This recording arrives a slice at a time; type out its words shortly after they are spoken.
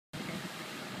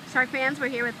Shark fans, we're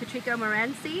here with Patricio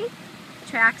Morency,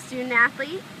 track student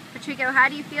athlete. Patricio, how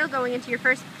do you feel going into your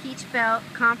first Peach Belt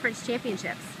Conference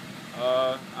Championships?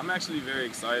 I'm actually very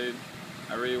excited.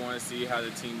 I really want to see how the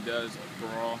team does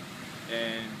overall,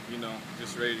 and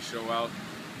just ready to show out.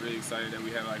 Really excited that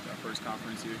we have like our first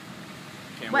conference here.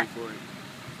 Can't wait for it.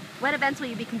 What events will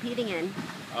you be competing in?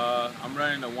 I'm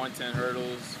running the 110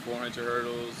 hurdles, 400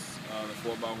 hurdles, the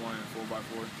 4x1 and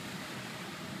 4x4.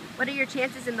 What are your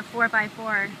chances in the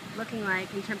 4x4 looking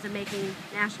like in terms of making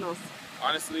nationals?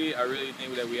 Honestly, I really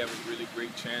think that we have a really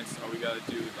great chance. All we got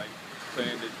to do is like put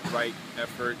in the right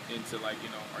effort into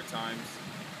our times,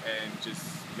 and just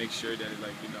make sure that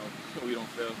we don't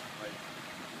fail.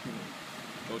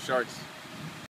 Go Sharks.